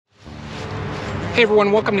Hey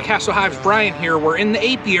everyone, welcome to Castle Hives. Brian here. We're in the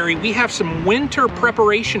apiary. We have some winter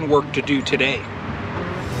preparation work to do today.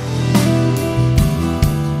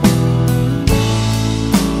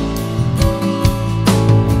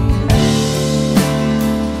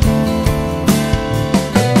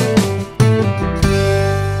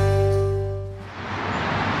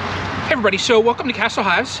 Hey everybody, so welcome to Castle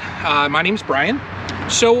Hives. My name's Brian.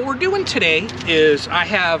 So what we're doing today is I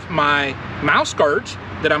have my mouse guards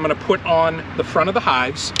that I'm going to put on the front of the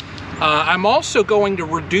hives. I'm also going to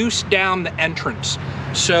reduce down the entrance.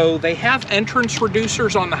 So they have entrance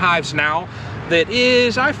reducers on the hives now that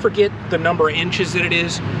is, I forget the number of inches that it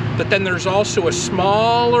is, but then there's also a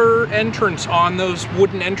smaller entrance on those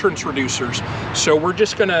wooden entrance reducers. So we're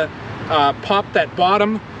just going to pop that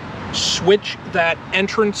bottom, switch that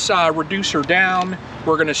entrance reducer down.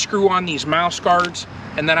 We're going to screw on these mouse guards,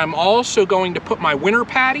 and then I'm also going to put my Winter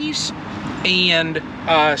Patties and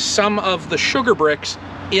some of the sugar bricks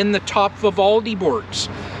in the top Vivaldi boards.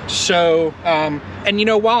 So, and you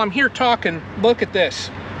know, while I'm here talking, look at this.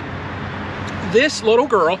 This little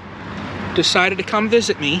girl decided to come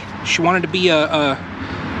visit me. She wanted to be a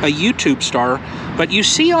YouTube star, but you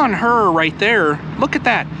see on her right there, look at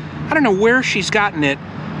that. I don't know where she's gotten it,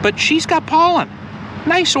 but she's got pollen.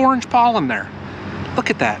 Nice orange pollen there. Look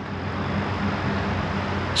at that.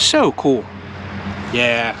 So cool.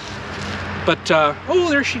 Yeah. But, oh,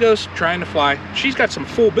 there she goes, trying to fly. She's got some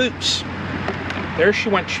full boots. There she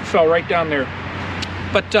went, she fell right down there.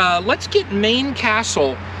 But let's get main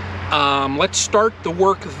castle. Let's start the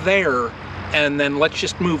work there, and then let's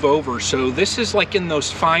just move over. So this is like in those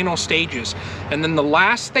final stages. And then the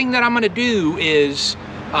last thing that I'm gonna do is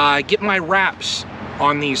get my wraps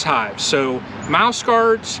on these hives. So mouse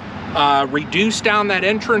guards, reduce down that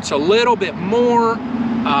entrance a little bit more,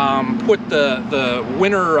 put the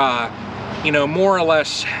winter, you know, more or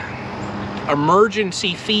less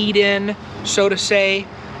emergency feed in, so to say.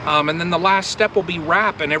 And then the last step will be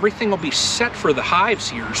wrap, and everything will be set for the hives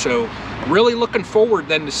here. So really looking forward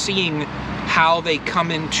then to seeing how they come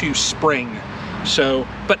into spring. So,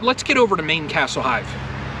 but let's get over to main castle hive.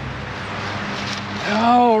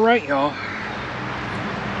 All right, y'all.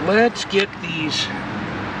 Let's get these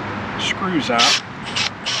screws out.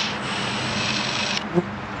 Whoop.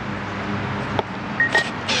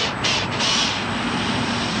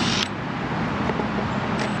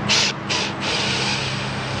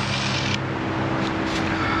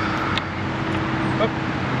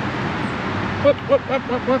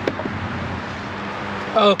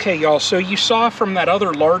 Okay, y'all, so you saw from that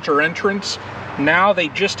other larger entrance, now they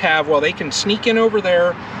just have, well, they can sneak in over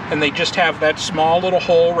there, and they just have that small little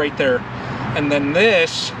hole right there. And then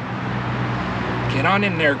this, get on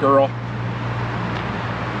in there, girl.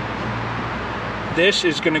 This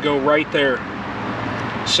is gonna go right there.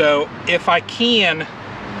 So if I can,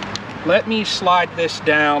 let me slide this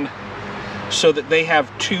down so that they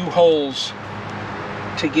have two holes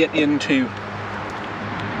to get into.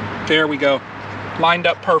 There we go. Lined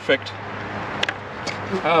up perfect.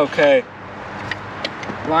 Okay.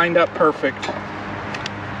 Lined up perfect.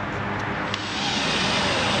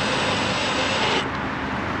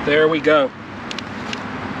 There we go.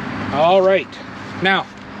 All right. Now,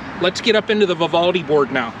 let's get up into the Vivaldi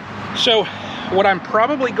board now. So, what I'm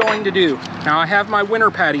probably going to do, now I have my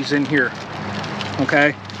Winter Patties in here.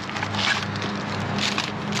 Okay.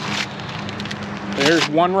 There's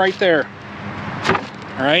one right there.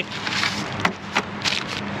 All right.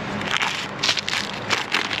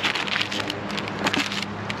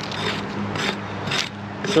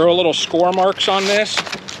 Throw a little score marks on this,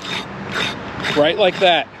 right like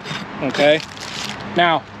that, okay?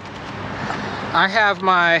 Now, I have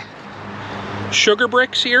my sugar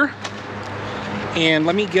bricks here, and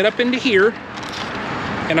let me get up into here,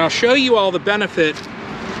 and I'll show you all the benefit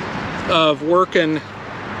of working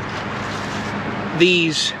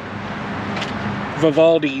these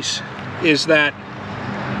Vivaldis is that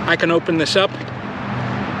I can open this up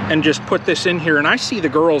and just put this in here, and I see the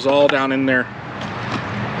girls all down in there.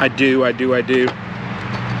 I do.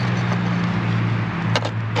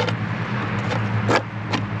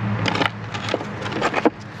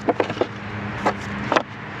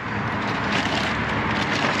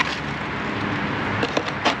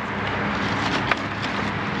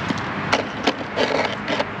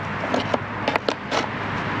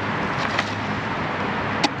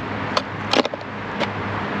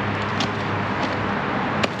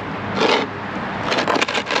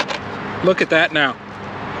 Look at that now.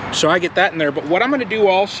 So I get that in there, but what I'm going to do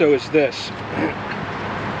also is this.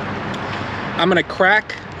 I'm going to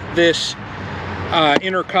crack this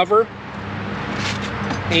inner cover,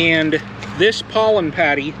 and this pollen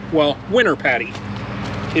patty, well, winter patty,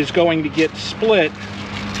 is going to get split.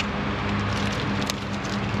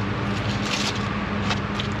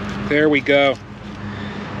 There we go.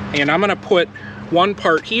 And I'm gonna put one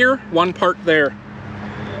part here, one part there.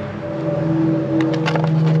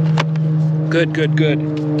 Good, good, good.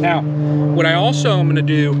 Now, what I also am gonna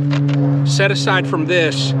do, set aside from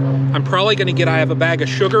this, I'm probably gonna I have a bag of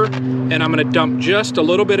sugar, and I'm gonna dump just a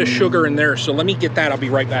little bit of sugar in there. So let me get that, I'll be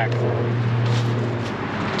right back.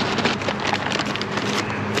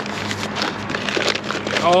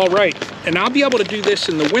 All right, and I'll be able to do this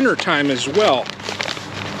in the winter time as well.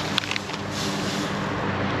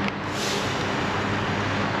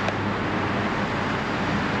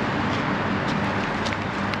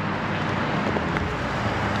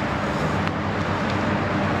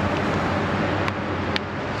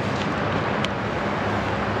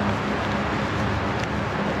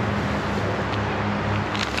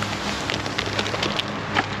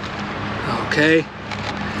 Okay,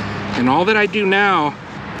 and all that I do now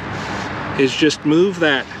is just move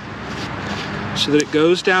that so that it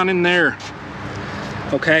goes down in there.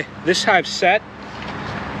 Okay, this hive's set.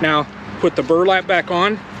 Now put the burlap back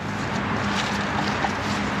on.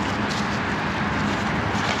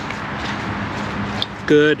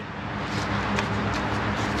 Good.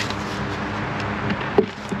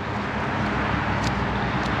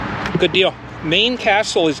 Good deal. Main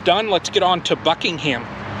castle is done. Let's get on to Buckingham.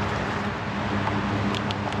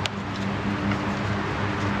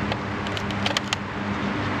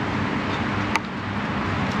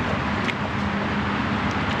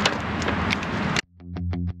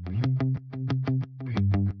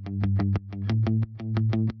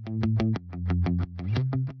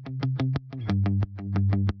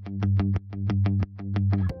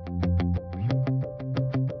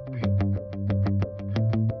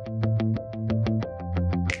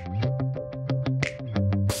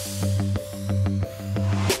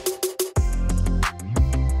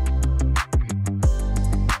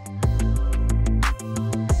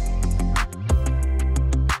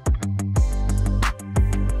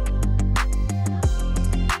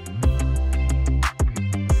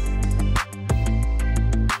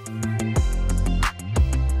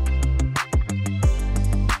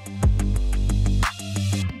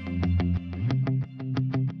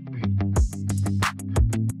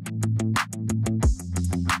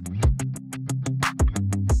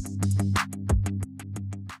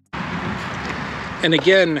 And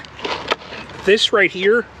again, this right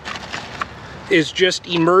here is just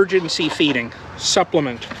emergency feeding,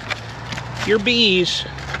 supplement. Your bees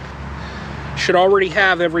should already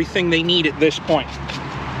have everything they need at this point.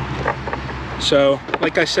 So,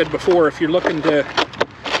 like I said before, if you're looking to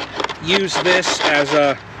use this as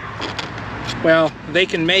a, well, they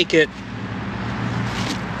can make it,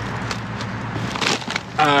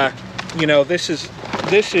 you know, this is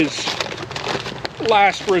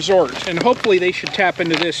last resort, and hopefully they should tap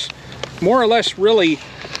into this more or less really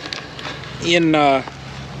in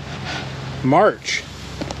March.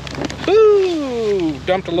 Ooh,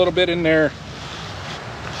 dumped a little bit in there.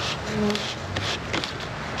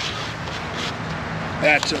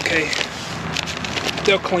 That's okay.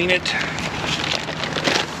 They'll clean it.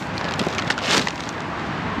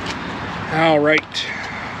 All right.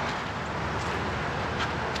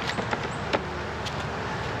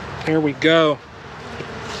 There we go.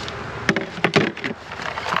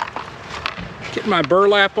 Get my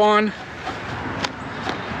burlap on.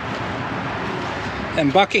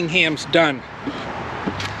 And Buckingham's done.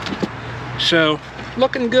 So,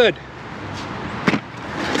 looking good.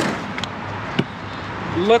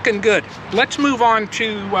 Looking good. Let's move on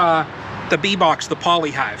to the bee box, the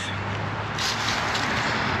poly hive.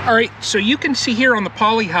 All right, so you can see here on the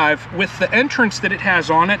poly hive with the entrance that it has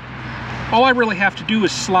on it, all I really have to do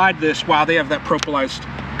is slide this. Wow, they have that propolized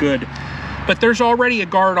good. But there's already a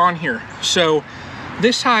guard on here. So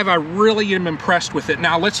this hive, I really am impressed with it.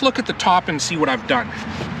 Now let's look at the top and see what I've done.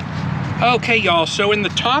 Okay, y'all, so in the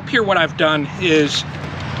top here, what I've done is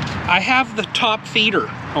I have the top feeder,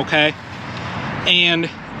 okay? And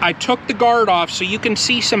I took the guard off so you can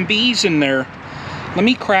see some bees in there. Let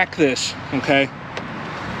me crack this, okay?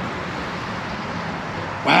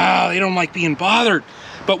 Wow, they don't like being bothered.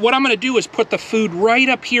 But what I'm gonna do is put the food right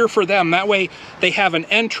up here for them. That way they have an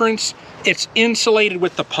entrance. It's insulated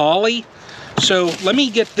with the poly. So let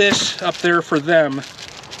me get this up there for them.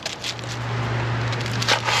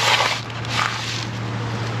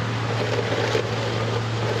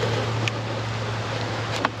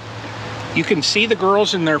 You can see the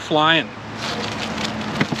girls in there flying.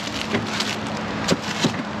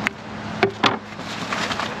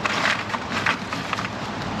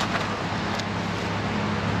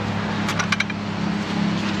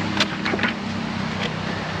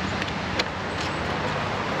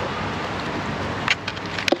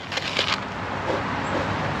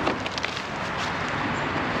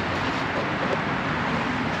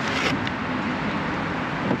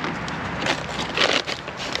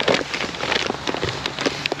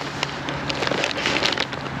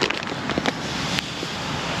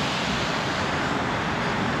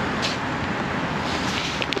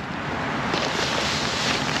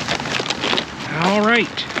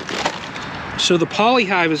 right. So the poly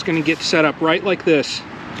hive is going to get set up right like this,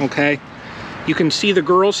 okay? You can see the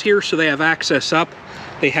girls here, so they have access up.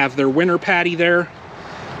 They have their winter patty there.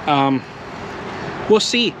 We'll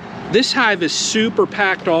see. This hive is super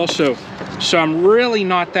packed also, so I'm really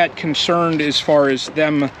not that concerned as far as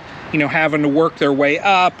them, you know, having to work their way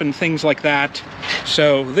up and things like that.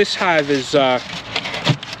 So this hive is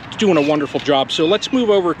doing a wonderful job. So let's move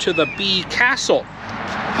over to the bee castle.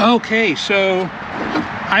 Okay, so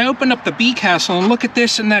I opened up the bee castle and look at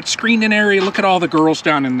this in that screened in area. Look at all the girls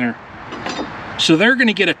down in there. So they're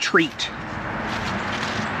gonna get a treat.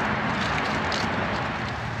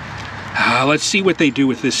 Let's see what they do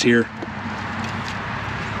with this here.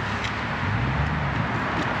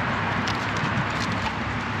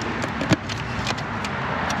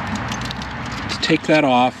 Let's take that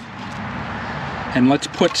off and let's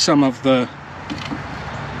put some of the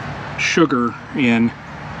sugar in.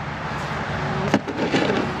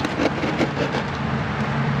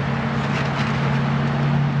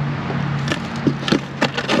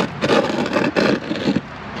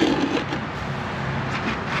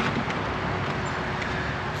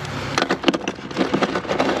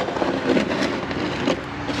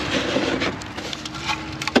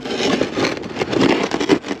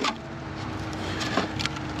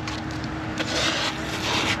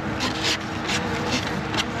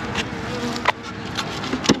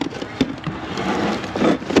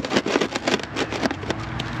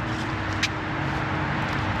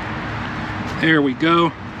 There we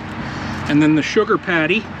go. And then the sugar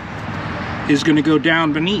patty is going to go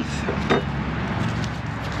down beneath.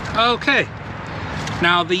 Okay.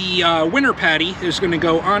 Now the winter patty is going to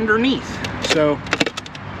go underneath. So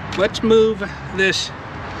let's move this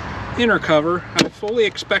inner cover. I fully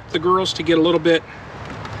expect the girls to get a little bit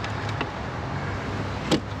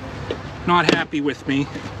not happy with me.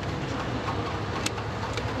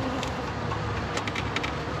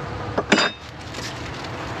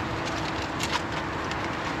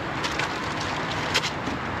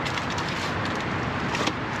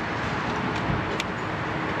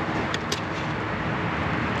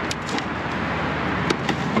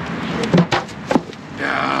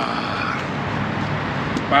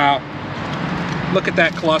 Wow, look at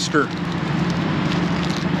that cluster.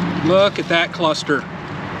 Look at that cluster.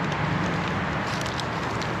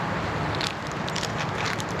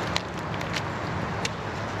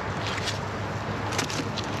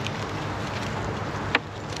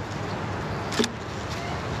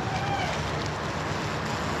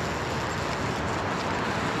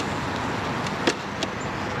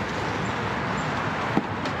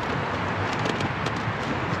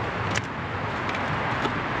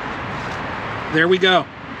 There we go.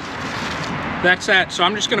 That's that. So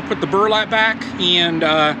I'm just going to put the burlap back, and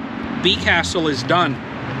bee castle is done.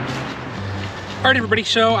 All right, everybody.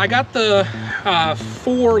 So I got the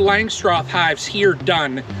 4 Langstroth hives here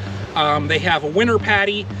done. They have a winter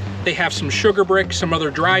patty. They have some sugar bricks, some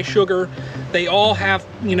other dry sugar. They all have,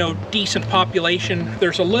 you know, decent population.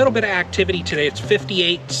 There's a little bit of activity today. It's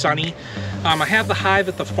 58, sunny. I have the hive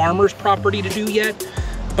at the farmer's property to do yet,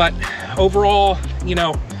 but overall, you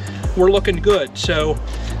know, we're looking good. So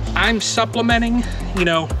I'm supplementing, you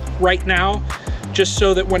know, right now, just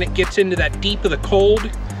so that when it gets into that deep of the cold,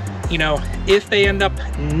 you know, if they end up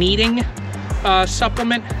needing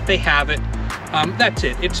supplement, they have it. That's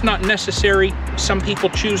it. It's not necessary. Some people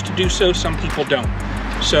choose to do so, some people don't.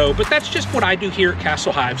 So, but that's just what I do here at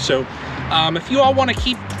Castle Hive. So if you all want to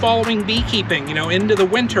keep following beekeeping, you know, into the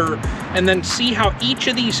winter, and then see how each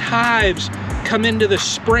of these hives come into the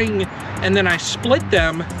spring, and then I split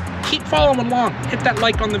them, keep following along. Hit that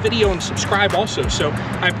like on the video and subscribe also. So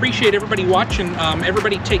I appreciate everybody watching.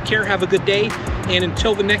 Everybody take care, have a good day, and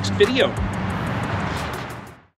until the next video.